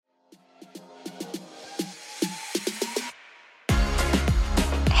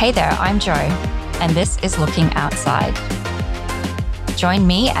Hey there, I'm Jo, and this is Looking Outside. Join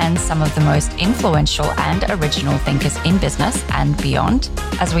me and some of the most influential and original thinkers in business and beyond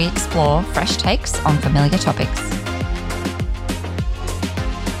as we explore fresh takes on familiar topics.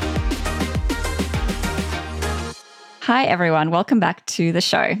 Hi, everyone. Welcome back to the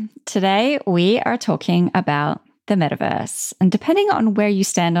show. Today, we are talking about the metaverse. And depending on where you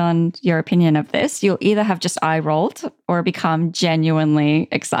stand on your opinion of this, you'll either have just eye rolled or become genuinely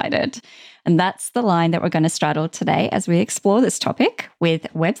excited. And that's the line that we're going to straddle today as we explore this topic with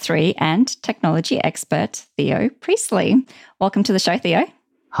Web3 and technology expert Theo Priestley. Welcome to the show, Theo.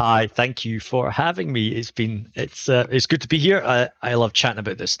 Hi, thank you for having me. It's good to be here. I love chatting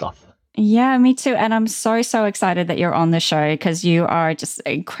about this stuff. Yeah, me too. And I'm so excited that you're on the show because you are just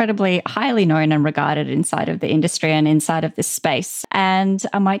incredibly highly known and regarded inside of the industry and inside of this space. And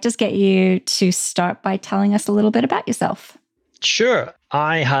I might just get you to start by telling us a little bit about yourself. Sure.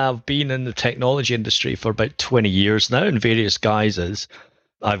 I have been in the technology industry for about 20 years now in various guises.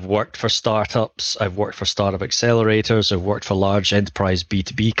 I've worked for startups, I've worked for startup accelerators, I've worked for large enterprise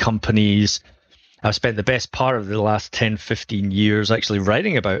B2B companies. I've spent the best part of the last 10, 15 years actually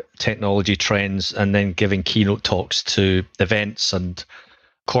writing about technology trends and then giving keynote talks to events and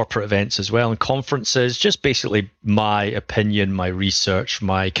corporate events as well and conferences, just basically my opinion, my research,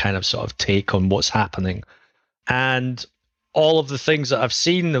 my kind of sort of take on what's happening. And all of the things that I've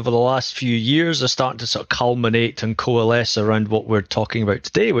seen over the last few years are starting to sort of culminate and coalesce around what we're talking about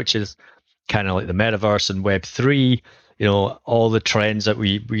today, which is kind of like the metaverse and Web3. You know, all the trends that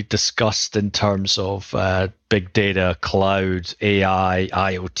we discussed in terms of big data, cloud, AI,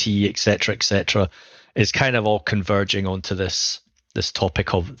 IoT, et cetera, is kind of all converging onto this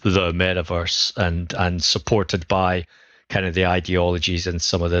topic of the metaverse and supported by kind of the ideologies and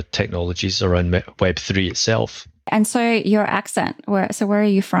some of the technologies around Web3 itself. And so your accent, where are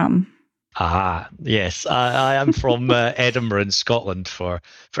you from? Yes, I am from Edinburgh in Scotland for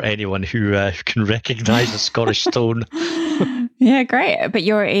anyone who can recognise a Scottish tone. Yeah, great. But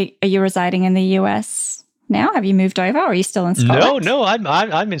are you residing in the US now? Have you moved over, or are you still in Scotland? No,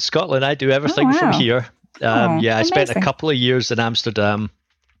 I'm in Scotland. I do everything from here. I spent a couple of years in Amsterdam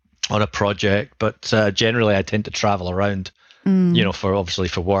on a project, but generally I tend to travel around.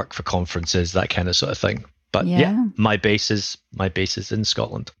 For work, for conferences, that kind of sort of thing. But yeah my base is in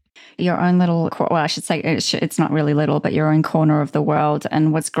Scotland. Your own little, well, I should say it's not really little, but your own corner of the world.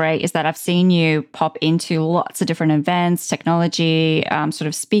 And what's great is that I've seen you pop into lots of different events, technology, sort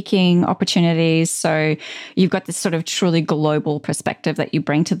of speaking opportunities. So you've got this sort of truly global perspective that you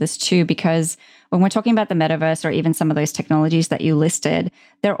bring to this too, because when we're talking about the metaverse or even some of those technologies that you listed,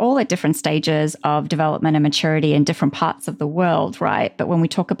 they're all at different stages of development and maturity in different parts of the world, right? But when we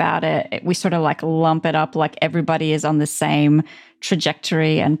talk about it, we sort of like lump it up like everybody is on the same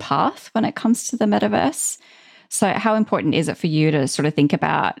trajectory and path when it comes to the metaverse. So how important is it for you to sort of think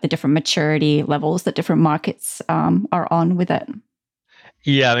about the different maturity levels that different markets are on with it?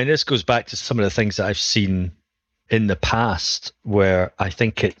 Yeah, I mean, this goes back to some of the things that I've seen in the past where I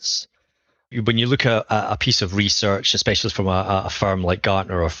think it's, when you look at a piece of research, especially from a firm like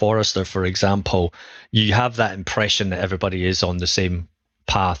Gartner or Forrester, for example, you have that impression that everybody is on the same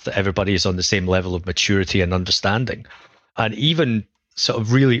path, that everybody is on the same level of maturity and understanding. And even sort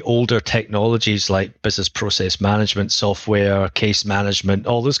of really older technologies like business process management, software, case management,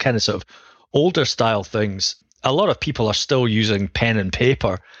 all those kind of sort of older style things, a lot of people are still using pen and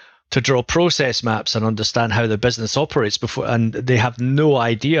paper to draw process maps and understand how the business operates before, and they have no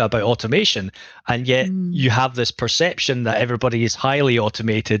idea about automation. And yet you have this perception that everybody is highly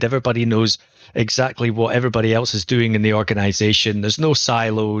automated. Everybody knows exactly what everybody else is doing in the organization. There's no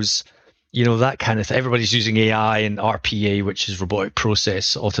silos, that kind of thing. Everybody's using AI and RPA, which is robotic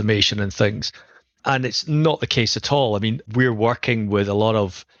process automation and things. And it's not the case at all. I mean, we're working with a lot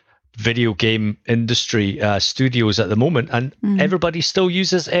of video game industry studios at the moment, and everybody still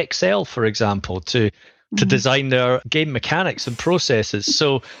uses Excel, for example, to design their game mechanics and processes.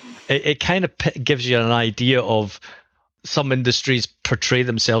 So it kind of gives you an idea of some industries portray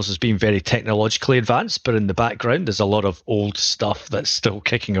themselves as being very technologically advanced, but in the background there's a lot of old stuff that's still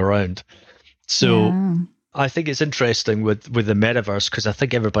kicking around. So I think it's interesting with the metaverse, because I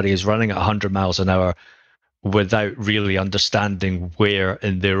think everybody is running at 100 miles an hour without really understanding where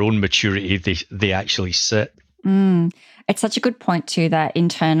in their own maturity they actually sit. It's such a good point too, that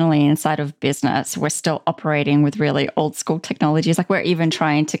internally inside of business, we're still operating with really old school technologies. Like we're even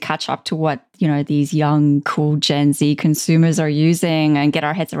trying to catch up to what, these young, cool Gen Z consumers are using and get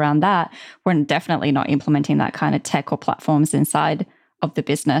our heads around that. We're definitely not implementing that kind of tech or platforms inside of the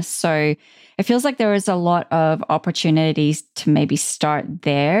business. So it feels like there is a lot of opportunities to maybe start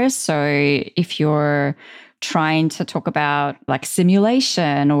there. So if you're trying to talk about like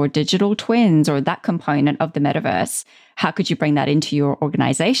simulation or digital twins or that component of the metaverse, how could you bring that into your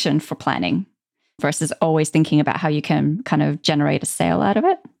organization for planning versus always thinking about how you can kind of generate a sale out of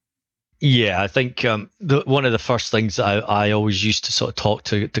it? Yeah, I think one of the first things I always used to sort of talk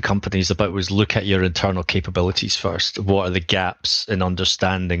to companies about was look at your internal capabilities first. What are the gaps in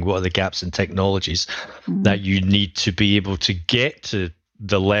understanding? What are the gaps in technologies that you need to be able to get to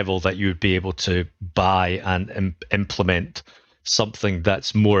the level that you would be able to buy and implement something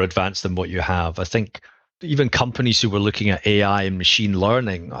that's more advanced than what you have? I think even companies who were looking at AI and machine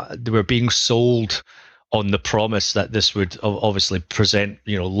learning, they were being sold on the promise that this would obviously present,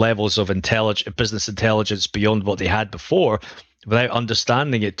 levels of business intelligence beyond what they had before. Without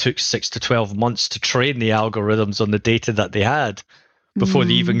understanding, it took 6 to 12 months to train the algorithms on the data that they had before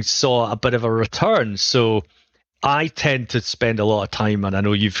they even saw a bit of a return. So I tend to spend a lot of time, and I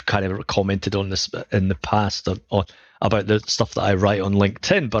know you've kind of commented on this in the past about the stuff that I write on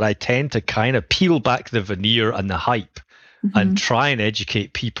LinkedIn, but I tend to kind of peel back the veneer and the hype and try and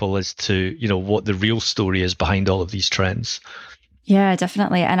educate people as to, what the real story is behind all of these trends. Yeah,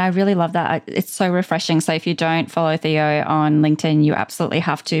 definitely. And I really love that. It's so refreshing. So if you don't follow Theo on LinkedIn, you absolutely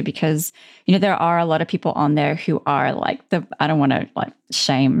have to, because, there are a lot of people on there who are like I don't want to like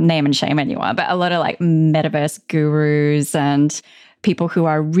name and shame anyone, but a lot of like metaverse gurus and people who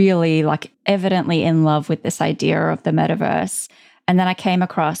are really like evidently in love with this idea of the metaverse. And then I came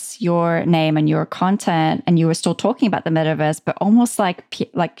across your name and your content, and you were still talking about the metaverse, but almost like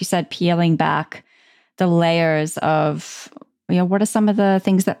you said, peeling back the layers of, what are some of the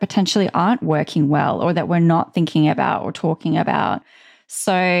things that potentially aren't working well or that we're not thinking about or talking about.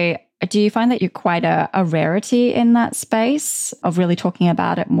 So do you find that you're quite a rarity in that space of really talking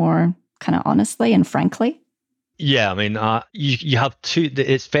about it more kind of honestly and frankly? Yeah, I mean, you have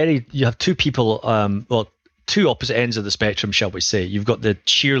two people, two opposite ends of the spectrum, shall we say. You've got the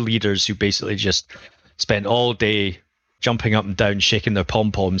cheerleaders who basically just spend all day jumping up and down, shaking their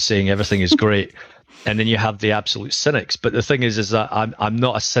pom-poms, saying everything is great. And then you have the absolute cynics. But the thing is that I'm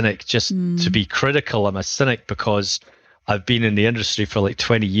not a cynic just to be critical. I'm a cynic because I've been in the industry for like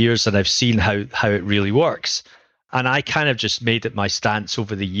 20 years and I've seen how it really works. And I kind of just made it my stance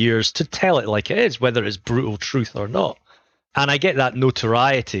over the years to tell it like it is, whether it's brutal truth or not. And I get that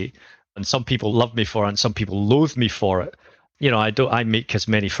notoriety, and some people love me for it and some people loathe me for it. I make as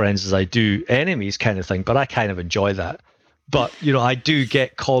many friends as I do enemies kind of thing, but I kind of enjoy that. But, I do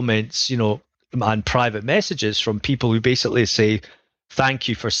get comments, and private messages from people who basically say, thank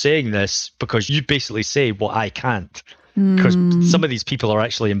you for saying this, because you basically say what I can't. Because some of these people are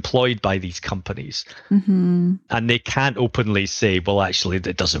actually employed by these companies, and they can't openly say, well, actually,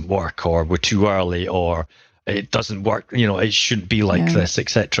 that doesn't work, or we're too early, or it doesn't work, it shouldn't be like this,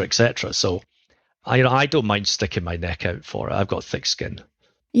 etc., etc. So, I don't mind sticking my neck out for it. I've got thick skin.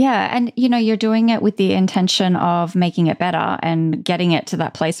 Yeah. And, you're doing it with the intention of making it better and getting it to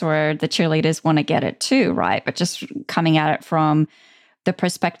that place where the cheerleaders want to get it too, right? But just coming at it from the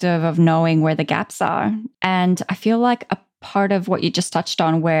perspective of knowing where the gaps are. And I feel like a part of what you just touched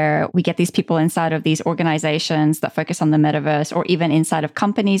on, where we get these people inside of these organizations that focus on the metaverse, or even inside of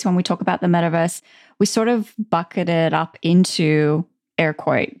companies when we talk about the metaverse, we sort of bucket it up into, air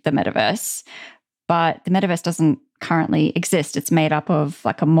quote, the metaverse. But the metaverse doesn't currently exist. It's made up of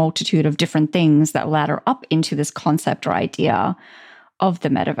like a multitude of different things that ladder up into this concept or idea of the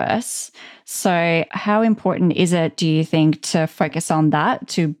metaverse. So how important is it, do you think, to focus on that,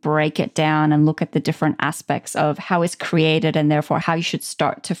 to break it down and look at the different aspects of how it's created and therefore how you should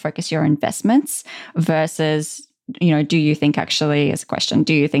start to focus your investments versus, do you think actually, as a question,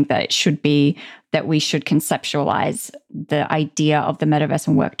 do you think that it should be that we should conceptualize the idea of the metaverse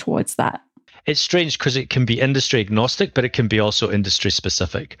and work towards that? It's strange because it can be industry agnostic, but it can be also industry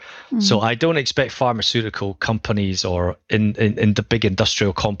specific. So I don't expect pharmaceutical companies or in the big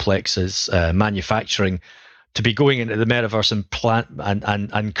industrial complexes, manufacturing, to be going into the metaverse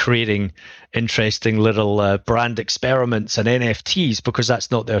and creating interesting little brand experiments and NFTs, because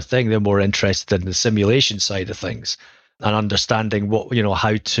that's not their thing. They're more interested in the simulation side of things and understanding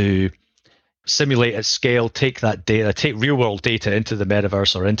how to simulate at scale, take that data, take real world data into the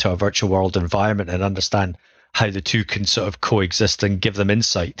metaverse or into a virtual world environment and understand how the two can sort of coexist and give them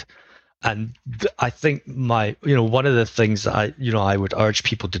insight. And I think one of the things that I would urge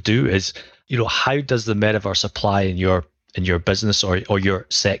people to do is, how does the metaverse apply in your business or your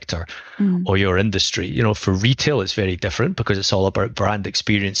sector or your industry? For retail, it's very different because it's all about brand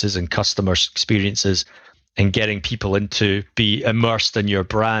experiences and customer experiences. and getting people into be immersed in your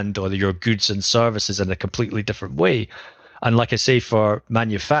brand or your goods and services in a completely different way. And like I say, for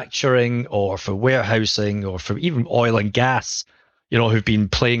manufacturing or for warehousing or for even oil and gas, who've been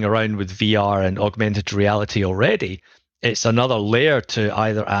playing around with VR and augmented reality already, it's another layer to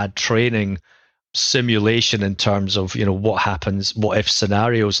either add training, simulation in terms of, what happens, what if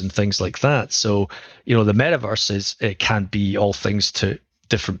scenarios and things like that. So, the metaverse it can be all things to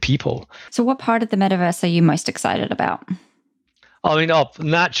different people. So what part of the metaverse are you most excited about? I mean,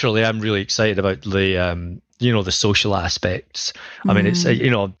 naturally, I'm really excited about the social aspects. I mean, it's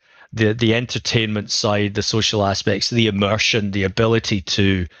the entertainment side, the social aspects, the immersion, the ability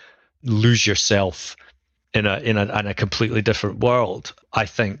to lose yourself in a completely different world. I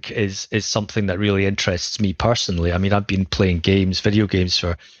think is something that really interests me personally. I mean, I've been playing video games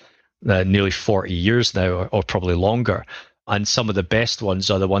for nearly 40 years now, or probably longer, and some of the best ones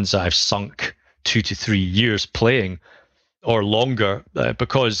are the ones that I've sunk 2 to 3 years playing or longer,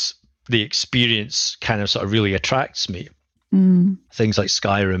 because the experience kind of sort of really attracts me. Things like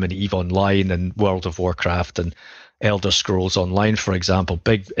Skyrim and EVE Online and World of Warcraft and Elder Scrolls Online, for example,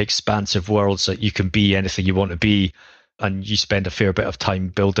 big expansive worlds that you can be anything you want to be, and you spend a fair bit of time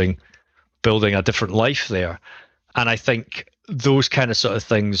building a different life there. And I think those kind of sort of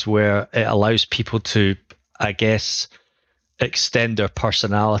things where it allows people to, I guess, extend their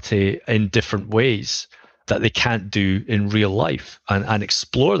personality in different ways that they can't do in real life, and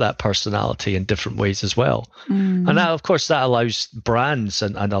explore that personality in different ways as well. And that, of course, that allows brands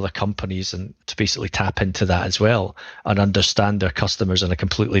and other companies and to basically tap into that as well and understand their customers on a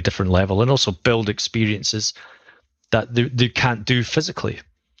completely different level, and also build experiences that they can't do physically,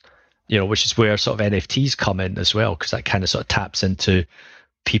 which is where sort of NFTs come in as well, because that kind of sort of taps into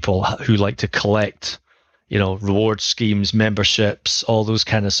people who like to collect, reward schemes, memberships, all those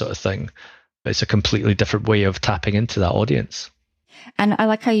kind of sort of thing. It's a completely different way of tapping into that audience. And I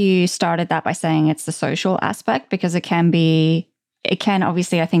like how you started that by saying it's the social aspect, because it can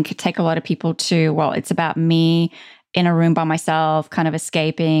obviously, I think, take a lot of people to, well, it's about me in a room by myself, kind of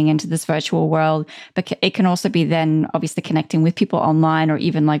escaping into this virtual world. But it can also be then obviously connecting with people online, or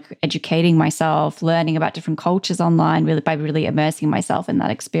even like educating myself, learning about different cultures online, really by really immersing myself in that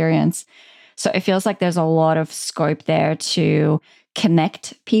experience. So it feels like there's a lot of scope there to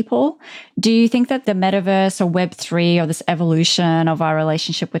connect people. Do you think that the metaverse or Web3 or this evolution of our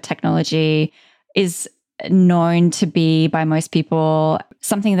relationship with technology is known to be by most people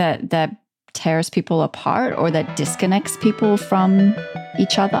something that tears people apart, or that disconnects people from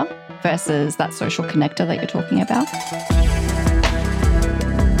each other versus that social connector that you're talking about?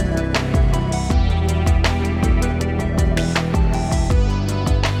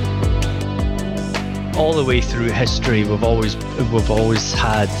 All the way through history, we've always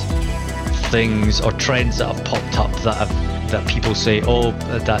had things or trends that have popped up that people say, oh,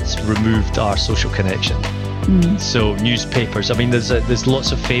 that's removed our social connection. So newspapers. I mean, there's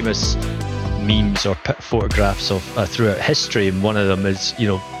lots of famous memes or photographs of throughout history, and one of them is,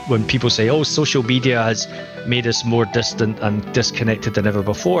 when people say, oh, social media has made us more distant and disconnected than ever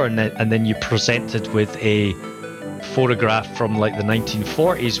before, and then you present it with a photograph from like the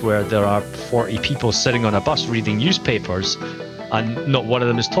 1940s where there are 40 people sitting on a bus reading newspapers, and not one of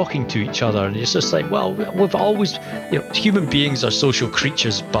them is talking to each other. And it's just like, well, we've always, human beings are social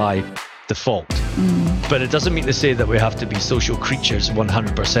creatures by default. But it doesn't mean to say that we have to be social creatures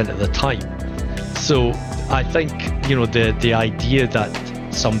 100% of the time. So I think, the idea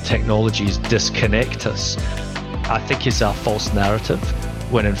that some technologies disconnect us, I think is a false narrative,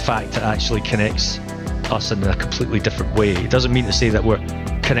 when in fact it actually connects us in a completely different way. It doesn't mean to say that we're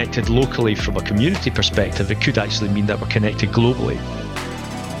connected locally from a community perspective. It could actually mean that we're connected globally.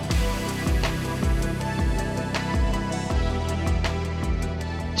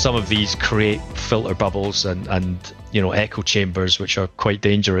 Some of these create filter bubbles and echo chambers, which are quite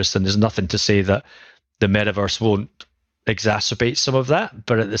dangerous, and there's nothing to say that the metaverse won't exacerbate some of that.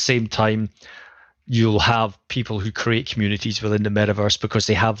 But at the same time, you'll have people who create communities within the metaverse because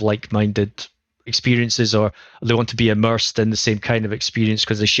they have like-minded experiences, or they want to be immersed in the same kind of experience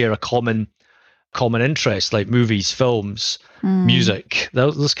because they share a common interest, like movies, films, music,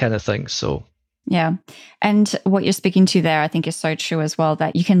 those kind of things. So yeah. And what you're speaking to there, I think, is so true as well,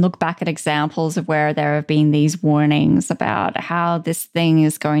 that you can look back at examples of where there have been these warnings about how this thing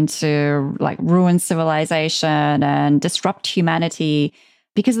is going to like ruin civilization and disrupt humanity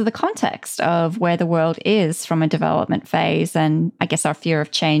because of the context of where the world is from a development phase, and I guess our fear of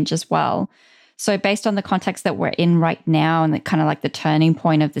change as well. So based on the context that we're in right now, and the kind of like the turning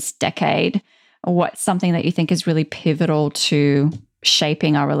point of this decade, what's something that you think is really pivotal to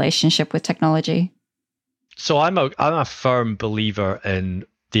shaping our relationship with technology? So I'm a firm believer in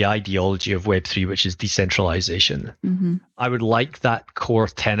the ideology of Web3, which is decentralization. Mm-hmm. I would like that core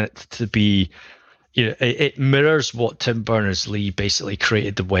tenet to be, it mirrors what Tim Berners-Lee basically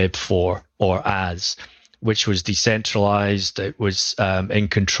created the web for or as, which was decentralized. It was in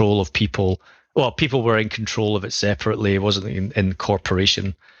control of people. Well, people were in control of it separately. It wasn't in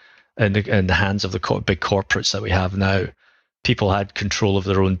corporation, in the hands of the big corporates that we have now. People had control of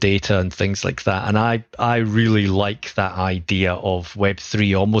their own data and things like that. And I really like that idea of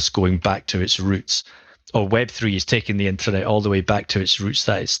Web3 almost going back to its roots. Or Web3 is taking the internet all the way back to its roots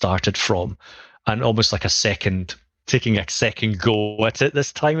that it started from, and almost like taking a second go at it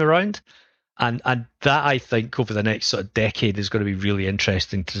this time around. And that, I think, over the next sort of decade is going to be really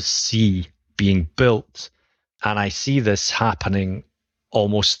interesting to see being built. And I see this happening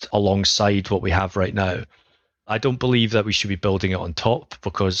almost alongside what we have right now. I don't believe that we should be building it on top,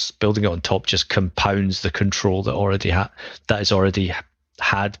 because building it on top just compounds the control that is already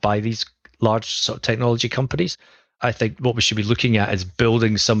had by these large sort of technology companies. I think what we should be looking at is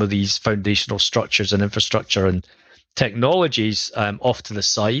building some of these foundational structures and infrastructure and technologies off to the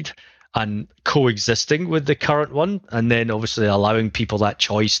side and coexisting with the current one, and then obviously allowing people that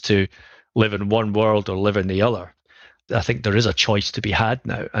choice to live in one world or live in the other. I think there is a choice to be had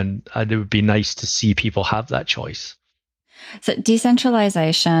now, and it would be nice to see people have that choice. So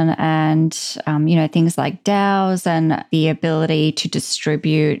decentralization and things like DAOs and the ability to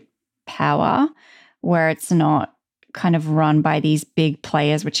distribute power, where it's not kind of run by these big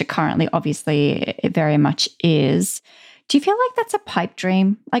players, which it currently obviously it very much is. Do you feel like that's a pipe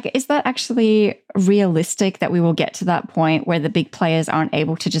dream? Like, is that actually realistic that we will get to that point where the big players aren't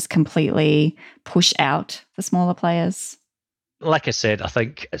able to just completely push out the smaller players? Like I said, I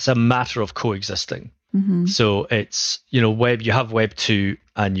think it's a matter of coexisting. Mm-hmm. So it's, you have Web 2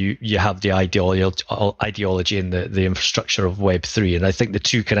 and you have the ideology and the infrastructure of Web 3. And I think the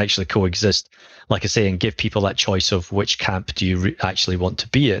two can actually coexist, like I say, and give people that choice of which camp do you actually want to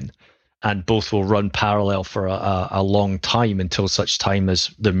be in. And both will run parallel for a long time, until such time as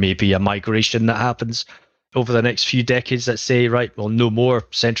there may be a migration that happens over the next few decades that say, right, well, no more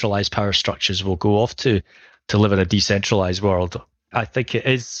centralized power structures, will go off to live in a decentralized world. I think it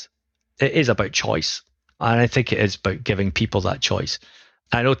is about choice. And I think it is about giving people that choice.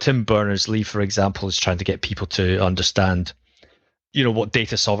 I know Tim Berners-Lee, for example, is trying to get people to understand, what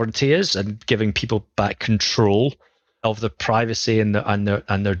data sovereignty is, and giving people back control of the privacy and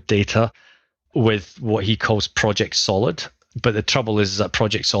their data with what he calls Project Solid. But the trouble is that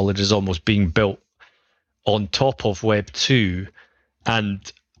Project Solid is almost being built on top of Web 2,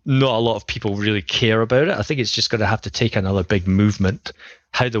 and not a lot of people really care about it. I think it's just going to have to take another big movement,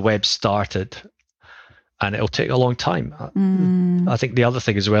 how the web started, and it'll take a long time. I think the other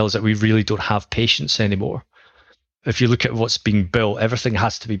thing as well is that we really don't have patience anymore. If you look at what's being built, everything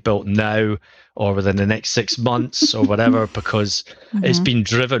has to be built now or within the next 6 months or whatever, because it's been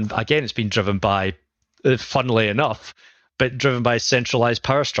driven by, funnily enough, but driven by centralized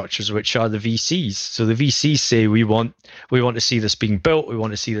power structures, which are the VCs. So the VCs say, we want to see this being built. We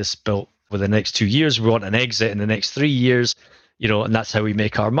want to see this built within the next 2 years. We want an exit in the next 3 years, and that's how we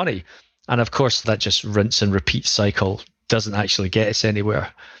make our money. And of course, that just rinse and repeat cycle doesn't actually get us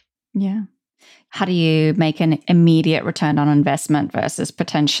anywhere. Yeah. How do you make an immediate return on investment versus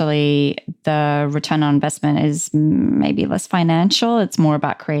potentially the return on investment is maybe less financial? It's more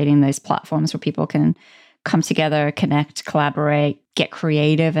about creating those platforms where people can come together, connect, collaborate, get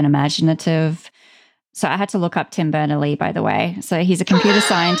creative and imaginative. So I had to look up Tim Berners-Lee, by the way. So he's a computer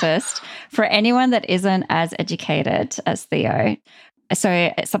scientist. For anyone that isn't as educated as Theo,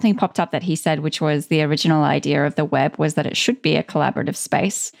 so something popped up that he said, which was the original idea of the web was that it should be a collaborative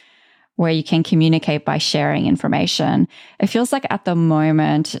space where you can communicate by sharing information. It feels like at the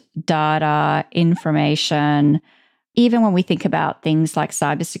moment, data, information, even when we think about things like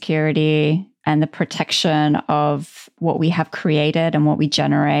cybersecurity and the protection of what we have created and what we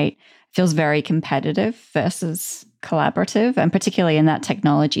generate, feels very competitive versus collaborative, and particularly in that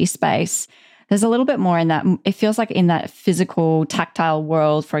technology space. There's a little bit more in that. It feels like in that physical, tactile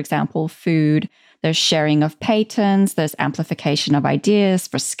world, for example, food, there's sharing of patents, there's amplification of ideas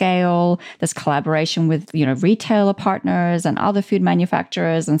for scale, there's collaboration with, retailer partners and other food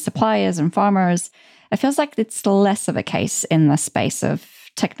manufacturers and suppliers and farmers. It feels like it's less of a case in the space of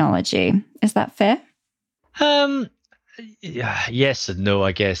technology. Is that fair? Yeah, yes and no,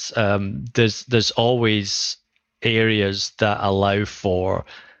 I guess. There's always areas that allow for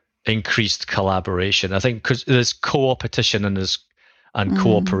increased collaboration. I think because there's co-opetition and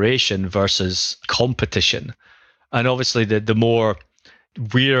cooperation versus competition. And obviously the more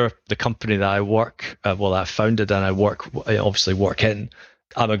we're the company that I work, I founded and I obviously work in.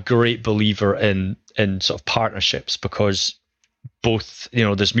 I'm a great believer in sort of partnerships because both,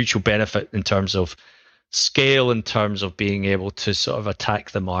 there's mutual benefit in terms of scale, in terms of being able to sort of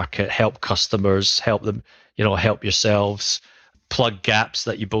attack the market, help customers, help them, help yourselves, plug gaps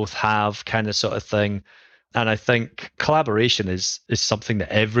that you both have, kind of sort of thing. And I think collaboration is something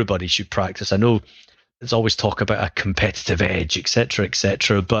that everybody should practice. I know there's always talk about a competitive edge, et cetera, et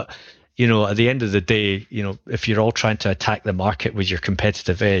cetera. But, at the end of the day, if you're all trying to attack the market with your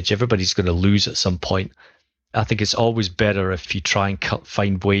competitive edge, everybody's going to lose at some point. I think it's always better if you try and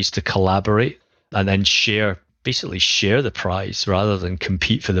find ways to collaborate and then basically share the prize rather than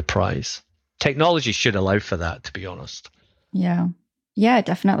compete for the prize. Technology should allow for that, to be honest. Yeah. Yeah,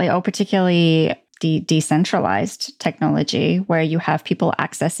 definitely. Oh, particularly decentralized technology where you have people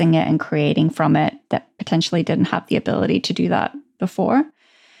accessing it and creating from it that potentially didn't have the ability to do that before,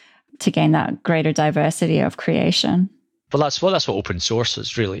 to gain that greater diversity of creation. But that's what open source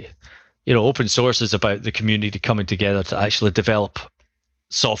is, really. Open source is about the community coming together to actually develop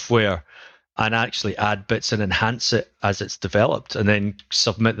software and actually add bits and enhance it as it's developed, and then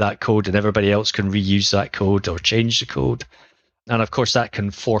submit that code, and everybody else can reuse that code or change the code. And of course, that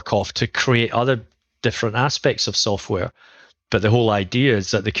can fork off to create other different aspects of software. But the whole idea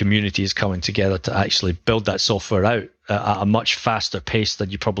is that the community is coming together to actually build that software out at a much faster pace than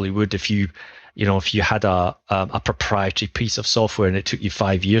you probably would if you had a proprietary piece of software and it took you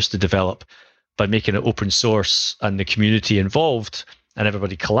 5 years to develop. By making it open source and the community involved and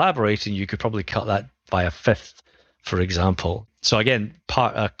everybody collaborating, you could probably cut that by a fifth, for example. So again,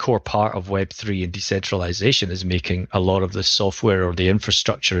 a core part of Web3 and decentralization is making a lot of the software or the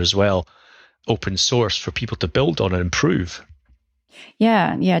infrastructure as well open source for people to build on and improve.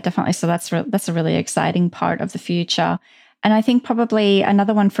 Yeah, definitely. So that's a really exciting part of the future. And I think probably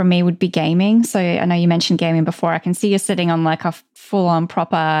another one for me would be gaming. So I know you mentioned gaming before. I can see you sitting on like a full-on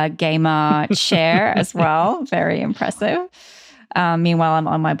proper gamer chair as well. Very impressive. Meanwhile, I'm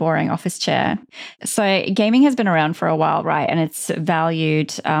on my boring office chair. So gaming has been around for a while, right? And it's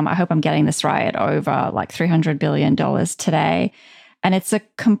valued, I hope I'm getting this right, over like $300 billion today. And it's a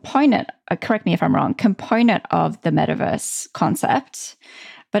component, correct me if I'm wrong, component of the metaverse concept.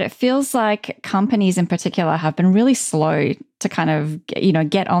 But it feels like companies in particular have been really slow to kind of,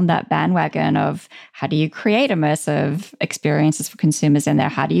 get on that bandwagon of how do you create immersive experiences for consumers in there?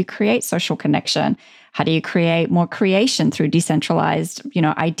 How do you create social connection? How do you create more creation through decentralized,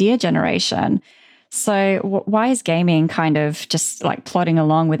 idea generation? So why is gaming kind of just like plodding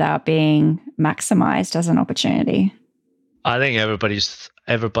along without being maximized as an opportunity? I think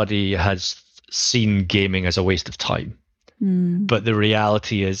everybody has seen gaming as a waste of time. But the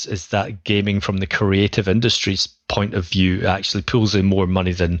reality is that gaming from the creative industry's point of view actually pulls in more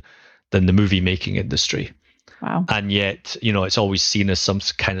money than the movie making industry. Wow. And yet, it's always seen as some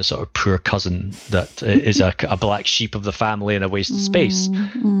kind of sort of poor cousin that is a black sheep of the family and a waste of space.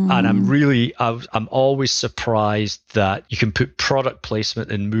 And I'm always surprised that you can put product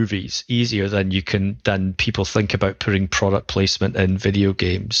placement in movies easier than people think about putting product placement in video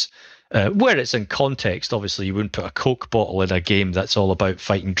games. Where it's in context, obviously, you wouldn't put a Coke bottle in a game that's all about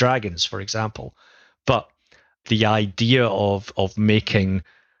fighting dragons, for example. But the idea of making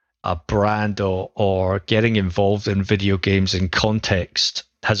a brand or getting involved in video games in context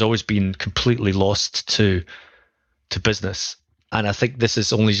has always been completely lost to business. And I think this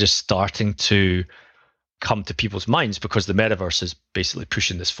is only just starting to come to people's minds because the metaverse is basically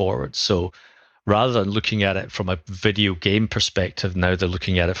pushing this forward. So rather than looking at it from a video game perspective, now they're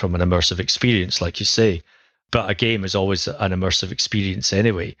looking at it from an immersive experience, like you say. But a game is always an immersive experience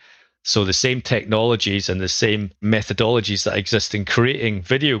anyway. So the same technologies and the same methodologies that exist in creating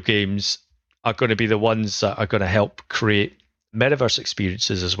video games are going to be the ones that are going to help create metaverse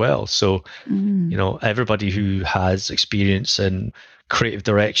experiences as well. So, everybody who has experience in creative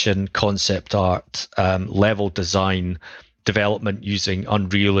direction, concept art, level design, development using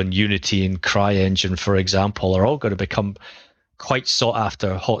Unreal and Unity and CryEngine, for example, are all going to become quite sought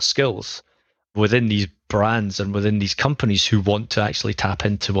after hot skills within these brands and within these companies who want to actually tap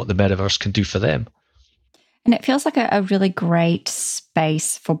into what the metaverse can do for them. And it feels like a really great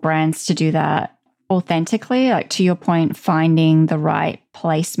space for brands to do that authentically, like to your point, finding the right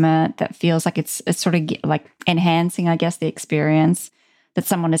placement that feels like it's sort of like enhancing, I guess, the experience that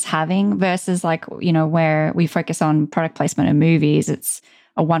someone is having versus like, where we focus on product placement in movies, it's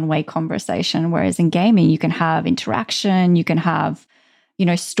a one-way conversation. Whereas in gaming, you can have interaction, you can have,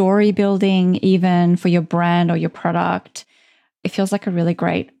 story building even for your brand or your product. it feels like a really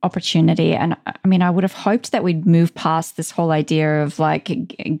great opportunity. And I mean, I would have hoped that we'd move past this whole idea of like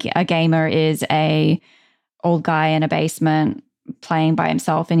a gamer is a old guy in a basement playing by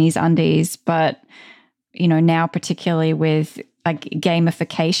himself in his undies. But, now particularly with like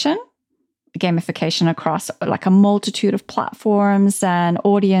gamification across like a multitude of platforms and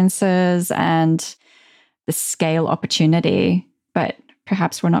audiences and the scale opportunity. But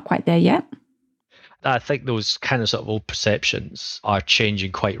perhaps we're not quite there yet. I think those kind of sort of old perceptions are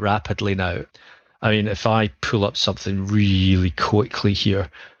changing quite rapidly now. I mean, if I pull up something really quickly here,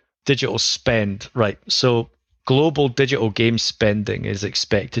 digital spend, right? So global digital game spending is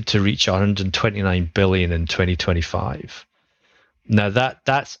expected to reach 129 billion in 2025. Now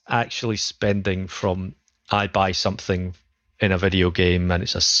that's actually spending from I buy something in a video game and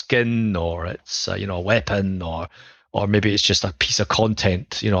it's a skin or it's a weapon or maybe it's just a piece of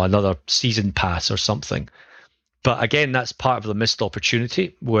content, another season pass or something. But again, that's part of the missed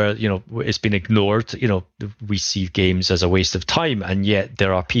opportunity where, it's been ignored. We see games as a waste of time, and yet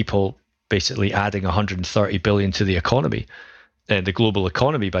there are people basically adding 130 billion to the economy, the global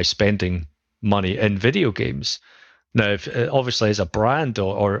economy, by spending money in video games. Now, if, obviously, as a brand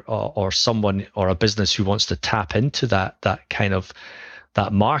or someone or a business who wants to tap into that kind of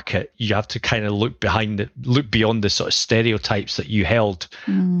that market, you have to kind of look beyond the sort of stereotypes that you held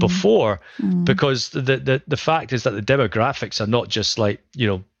before, because the fact is that the demographics are not just like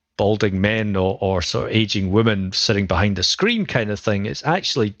balding men or sort of aging women sitting behind a screen kind of thing. It's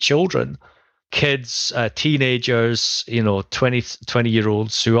actually children, kids, teenagers,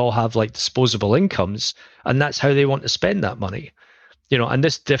 20-year-olds who all have like disposable incomes, and that's how they want to spend that money. And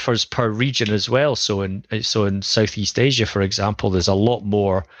this differs per region as well. So in Southeast Asia, for example, there's a lot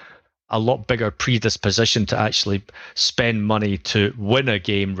bigger predisposition to actually spend money to win a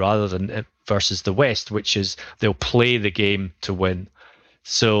game rather than versus the West, which is they'll play the game to win.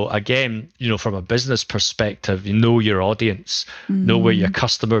 So again, from a business perspective, know your audience, know where your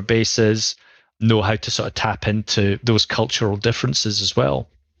customer base is, know how to sort of tap into those cultural differences as well.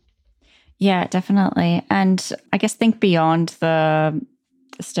 Yeah, definitely. And I guess think beyond the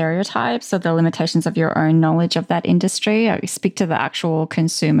stereotypes or the limitations of your own knowledge of that industry. Speak to the actual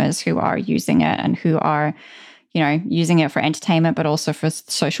consumers who are using it and who are, using it for entertainment, but also for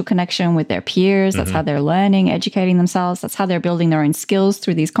social connection with their peers. That's how they're learning, educating themselves. That's how they're building their own skills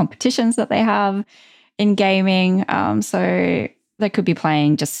through these competitions that they have in gaming. So they could be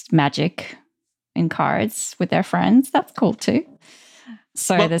playing just Magic in cards with their friends. That's cool too.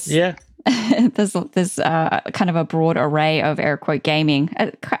 So there's kind of a broad array of air quote gaming,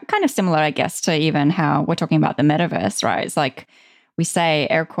 kind of similar, I guess, to even how we're talking about the metaverse, right? It's like we say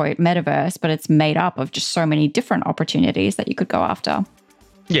air quote metaverse, but it's made up of just so many different opportunities that you could go after.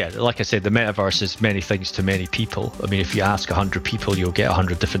 Yeah, like I said, the metaverse is many things to many people. I mean, if you ask 100 people, you'll get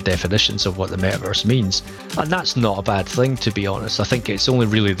 100 different definitions of what the metaverse means. And that's not a bad thing, to be honest. I think it's only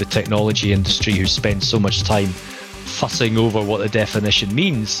really the technology industry who spends so much time fussing over what the definition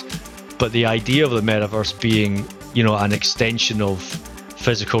means. But the idea of the metaverse being, an extension of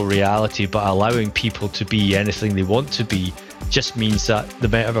physical reality, but allowing people to be anything they want to be, just means that the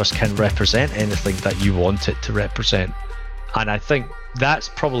metaverse can represent anything that you want it to represent. And I think that's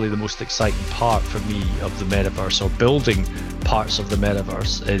probably the most exciting part for me of the metaverse, or building parts of the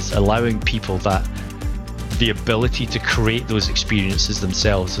metaverse, is allowing people the ability to create those experiences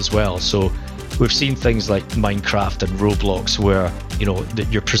themselves as well. So we've seen things like Minecraft and Roblox where, that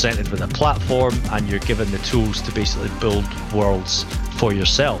you're presented with a platform and you're given the tools to basically build worlds for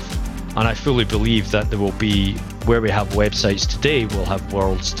yourself. And I fully believe that there will be, where we have websites today, we'll have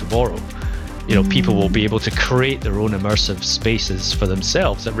worlds tomorrow. People will be able to create their own immersive spaces for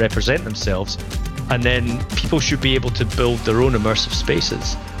themselves that represent themselves. And then people should be able to build their own immersive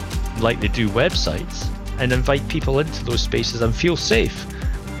spaces like they do websites and invite people into those spaces and feel safe,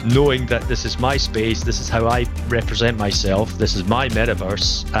 knowing that this is my space, this is how I represent myself, this is my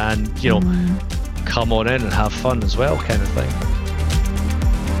metaverse, and, come on in and have fun as well, kind of thing.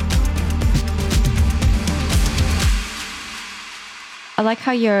 I like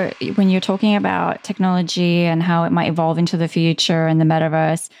how when you're talking about technology and how it might evolve into the future and the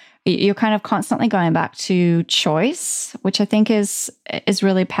metaverse, you're kind of constantly going back to choice, which I think is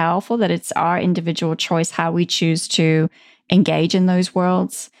really powerful, that it's our individual choice how we choose to engage in those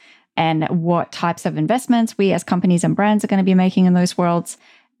worlds and what types of investments we as companies and brands are going to be making in those worlds,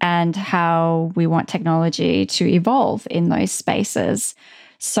 and how we want technology to evolve in those spaces.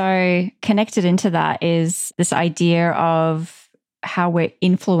 So connected into that is this idea of how we're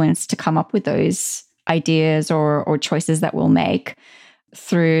influenced to come up with those ideas or choices that we'll make.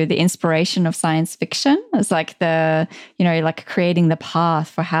 through the inspiration of science fiction as like like creating the path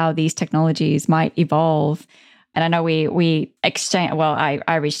for how these technologies might evolve. And I know we exchange. Well,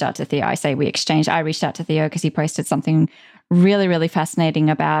 I reached out to Theo. I say we exchanged. I reached out to Theo because he posted something really, really fascinating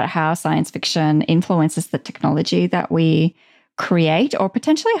about how science fiction influences the technology that we create, or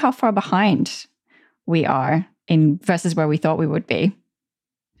potentially how far behind we are in versus where we thought we would be.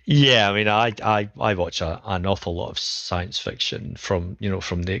 Yeah, I mean, I watch an awful lot of science fiction from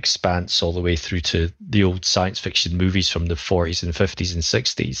The Expanse all the way through to the old science fiction movies from the 40s and 50s and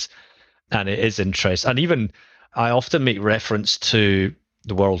 60s, and it is interesting. And even I often make reference to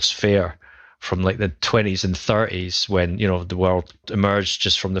the World's Fair from like the 20s and 30s when the world emerged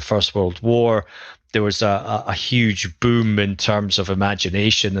just from the First World War. There was a huge boom in terms of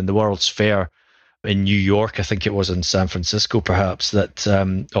imagination, and the World's Fair in New York, I think it was in San Francisco, perhaps, that,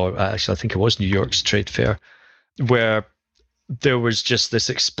 or actually, I think it was New York's trade fair, where there was just this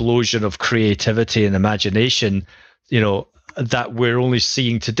explosion of creativity and imagination, that we're only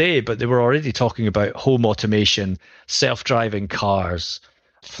seeing today. But they were already talking about home automation, self-driving cars,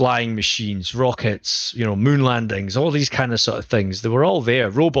 flying machines, rockets, moon landings, all these kind of sort of things. They were all there,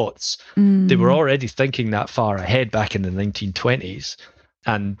 robots. They were already thinking that far ahead back in the 1920s.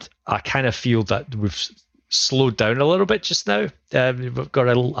 And I kind of feel that we've slowed down a little bit just now. We've got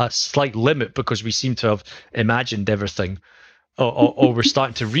a slight limit because we seem to have imagined everything, or we're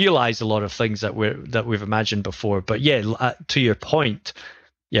starting to realize a lot of things that we've imagined before. But yeah, to your point,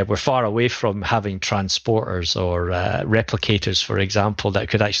 yeah, we're far away from having transporters or replicators, for example, that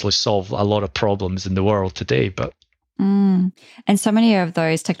could actually solve a lot of problems in the world today. But and so many of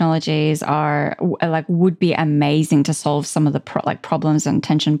those technologies would be amazing to solve some of the problems and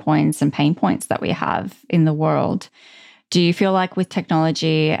tension points and pain points that we have in the world. Do you feel like with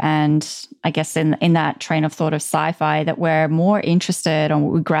technology and I guess in that train of thought of sci-fi that we're more interested, or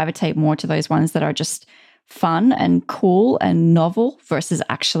we gravitate more to those ones that are just fun and cool and novel versus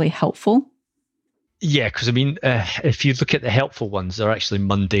actually helpful? Yeah, because I mean, if you look at the helpful ones, they're actually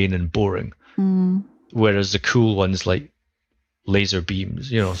mundane and boring. Whereas the cool ones like laser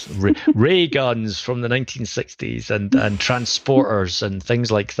beams, ray guns from the 1960s and transporters and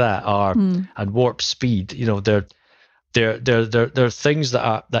things like that and warp speed, they're things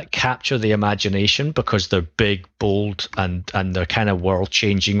that capture the imagination because they're big, bold, and they're kind of world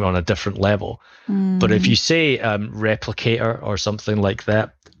changing on a different level. But if you say replicator or something like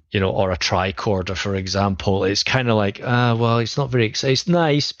that, or a tricorder, for example, it's kind of like, well, it's not very exciting. It's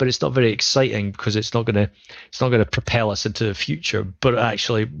nice, but it's not very exciting because it's not gonna propel us into the future. But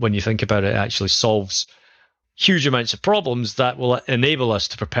actually, when you think about it, it actually solves huge amounts of problems that will enable us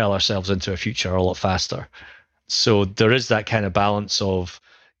to propel ourselves into a future a lot faster. So there is that kind of balance of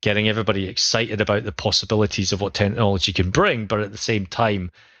getting everybody excited about the possibilities of what technology can bring, but at the same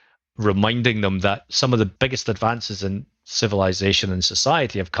time, reminding them that some of the biggest advances in civilization and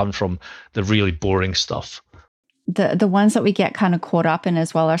society have come from the really boring stuff. The ones that we get kind of caught up in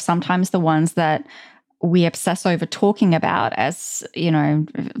as well are sometimes the ones that we obsess over talking about as,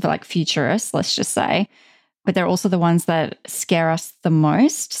 like futurists, let's just say. But they're also the ones that scare us the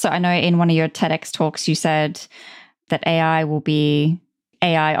most. So I know in one of your TEDx talks, you said that obviously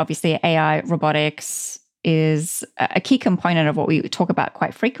AI robotics is a key component of what we talk about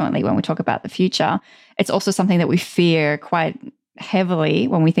quite frequently when we talk about the future. It's also something that we fear quite heavily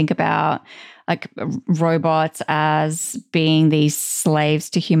when we think about like robots as being these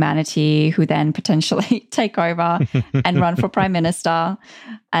slaves to humanity who then potentially take over and run for prime minister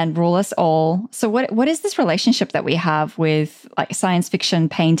and rule us all. So what is this relationship that we have with like science fiction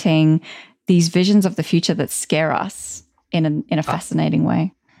painting these visions of the future that scare us in a fascinating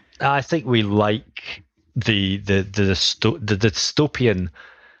way? I think we like the dystopian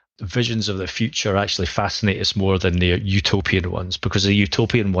visions of the future actually fascinate us more than the utopian ones, because the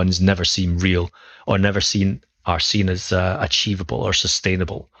utopian ones never seem real or are seen as achievable or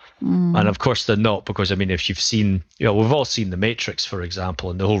sustainable. And of course they're not, because I mean, if you've seen, we've all seen The Matrix, for example,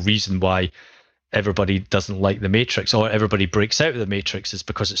 and the whole reason why everybody doesn't like The Matrix or everybody breaks out of The Matrix is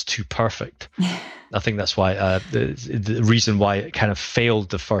because it's too perfect. I think that's why the reason why it kind of failed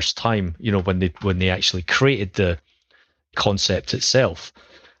the first time, when they actually created the concept itself.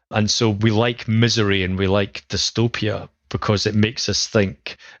 And so we like misery and we like dystopia because it makes us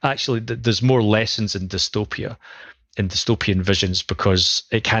think, actually, there's more lessons in dystopia, in dystopian visions, because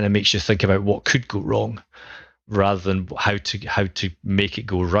it kind of makes you think about what could go wrong rather than how to make it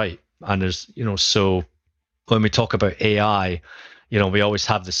go right. And there's, so when we talk about AI, we always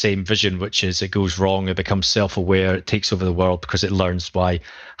have the same vision, which is it goes wrong, it becomes self-aware, it takes over the world because it learns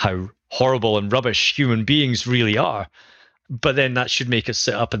how horrible and rubbish human beings really are. But then that should make us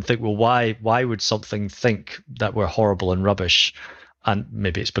sit up and think, well, why would something think that we're horrible and rubbish? And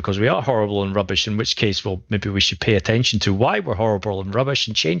maybe it's because we are horrible and rubbish, in which case, well, maybe we should pay attention to why we're horrible and rubbish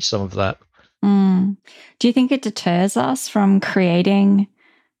and change some of that. Do you think it deters us from creating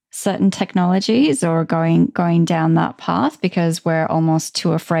certain technologies or going down that path because we're almost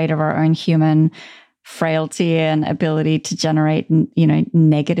too afraid of our own human frailty and ability to generate,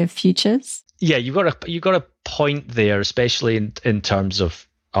 negative futures? Yeah, you got a point there, especially in terms of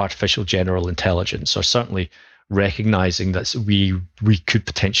artificial general intelligence, or certainly recognizing that we could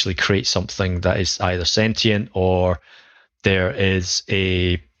potentially create something that is either sentient, or there is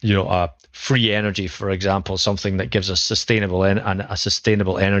a free energy, for example, something that gives us sustainable and a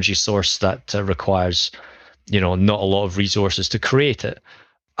sustainable energy source that requires not a lot of resources to create it.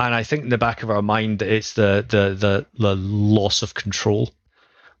 And I think in the back of our mind, it's the loss of control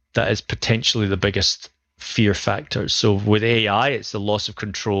that is potentially the biggest fear factor. So with AI, it's the loss of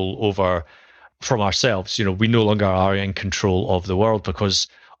control from ourselves. We no longer are in control of the world, because,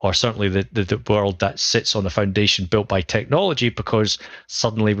 or certainly the world that sits on a foundation built by technology, because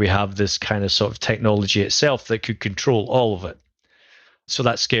suddenly we have this kind of sort of technology itself that could control all of it. So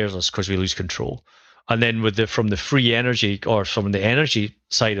that scares us because we lose control. And then from the free energy, or from the energy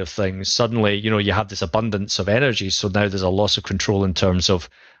side of things, suddenly, you have this abundance of energy. So now there's a loss of control in terms of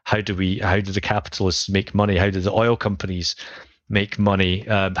how do the capitalists make money? How do the oil companies make money?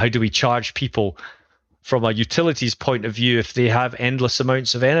 How do we charge people from a utilities point of view if they have endless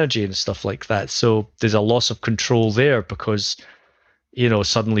amounts of energy and stuff like that? So there's a loss of control there, because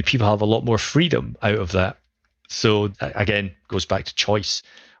suddenly people have a lot more freedom out of that. So again, goes back to choice.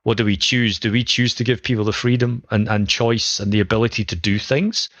 What do we choose? Do we choose to give people the freedom and choice and the ability to do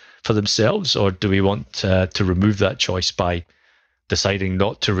things for themselves, or do we want to remove that choice by deciding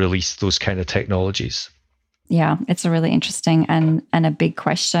not to release those kind of technologies? Yeah, it's a really interesting and a big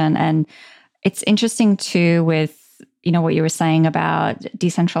question. And it's interesting too with, what you were saying about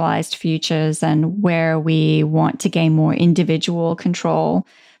decentralized futures and where we want to gain more individual control.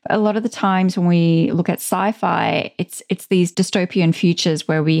 But a lot of the times when we look at sci-fi, it's these dystopian futures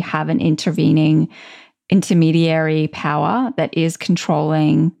where we have an intermediary power that is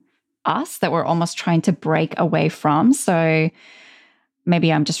controlling us, that we're almost trying to break away from. So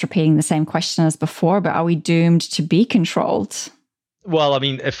maybe I'm just repeating the same question as before, but are we doomed to be controlled? Well, I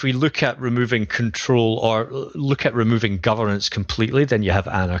mean, if we look at removing control, or look at removing governance completely, then you have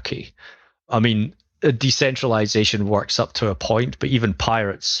anarchy. I mean, decentralization works up to a point, but even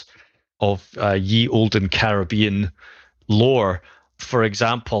pirates of ye olden Caribbean lore, for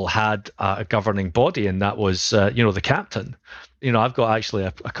example, had a governing body, and that was, the captain. I've got actually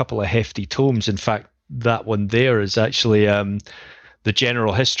a couple of hefty tomes. In fact, that one there is actually the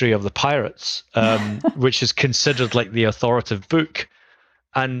General History of the Pirates, which is considered like the authoritative book.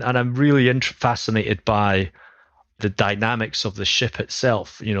 And I'm really fascinated by the dynamics of the ship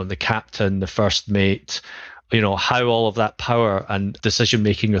itself, the captain, the first mate, how all of that power and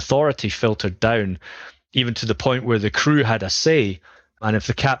decision-making authority filtered down, even to the point where the crew had a say. And if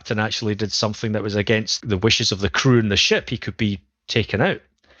the captain actually did something that was against the wishes of the crew and the ship, he could be taken out.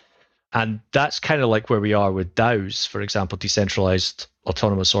 And that's kind of like where we are with DAOs, for example, decentralized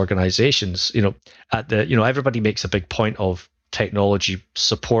autonomous organizations. Everybody makes a big point of technology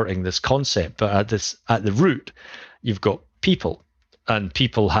supporting this concept, but at the root, you've got people, and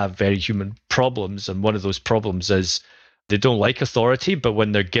people have very human problems. And one of those problems is they don't like authority, but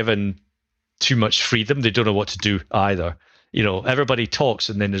when they're given too much freedom, they don't know what to do either. Everybody talks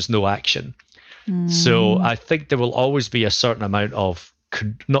and then there's no action. So I think there will always be a certain amount of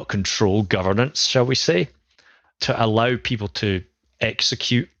not control, governance, shall we say, to allow people to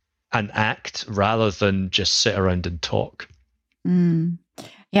execute and act rather than just sit around and talk.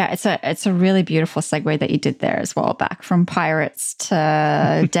 Yeah, it's a really beautiful segue that you did there as well, back from pirates to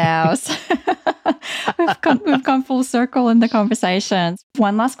DAOs. We've gone full circle in the conversation.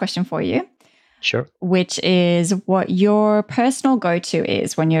 One last question for you. Sure. Which is what your personal go-to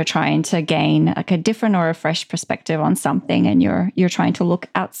is when you're trying to gain like a different or a fresh perspective on something, and you're trying to look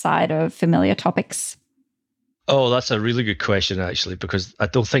outside of familiar topics. Oh, that's a really good question, actually, because I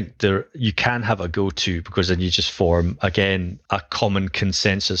don't think you can have a go-to, because then you just form, again, a common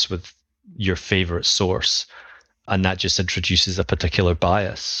consensus with your favorite source, and that just introduces a particular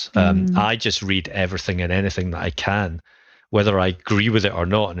bias. I just read everything and anything that I can, whether I agree with it or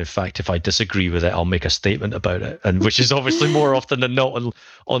not. And in fact, if I disagree with it, I'll make a statement about it, and which is obviously more often than not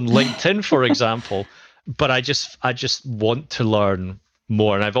on LinkedIn, for example. But I just want to learn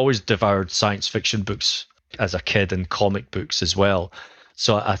more, and I've always devoured science fiction books as a kid, and comic books as well.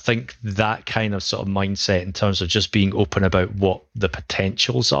 So I think that kind of sort of mindset in terms of just being open about what the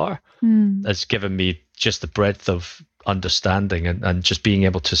potentials are has given me just the breadth of understanding and just being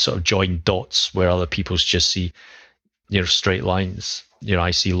able to sort of join dots where other people's just see, straight lines.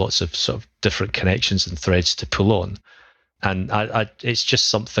 I see lots of sort of different connections and threads to pull on. And it's just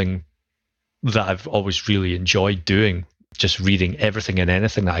something that I've always really enjoyed doing, just reading everything and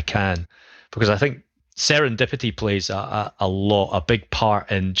anything that I can, because I think serendipity plays a big part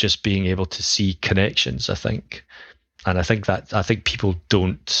in just being able to see connections, I think. And I think people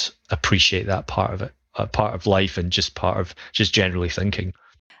don't appreciate that part of it, a part of life and just part of just generally thinking.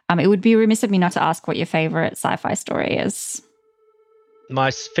 It would be remiss of me not to ask what your favorite sci-fi story is.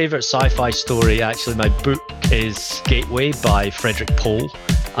 My favorite sci-fi story, actually, my book is Gateway by Frederick Pohl.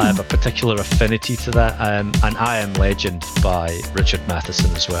 I have a particular affinity to that, and I Am Legend by Richard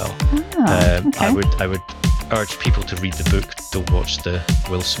Matheson as well. Okay. I would urge people to read the book. Don't watch the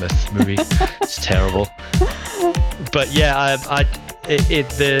Will Smith movie; it's terrible. But yeah,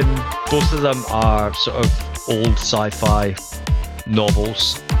 both of them are sort of old sci-fi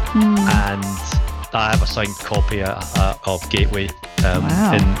novels, and I have a signed copy of Gateway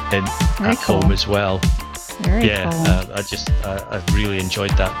at home as well. Very cool. I really enjoyed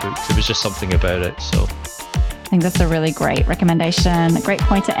that book. There was just something about it. So I think that's a really great recommendation. Great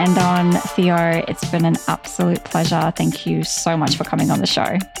point to end on, Theo. It's been an absolute pleasure. Thank you so much for coming on the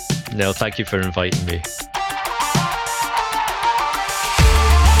show. No, thank you for inviting me.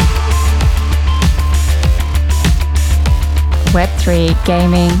 Web3,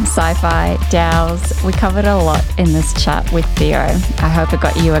 gaming, sci-fi, DAOs. We covered a lot in this chat with Theo. I hope it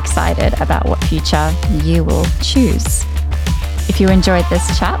got you excited about what future you will choose. If you enjoyed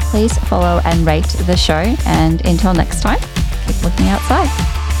this chat, please follow and rate the show. And until next time, keep looking outside.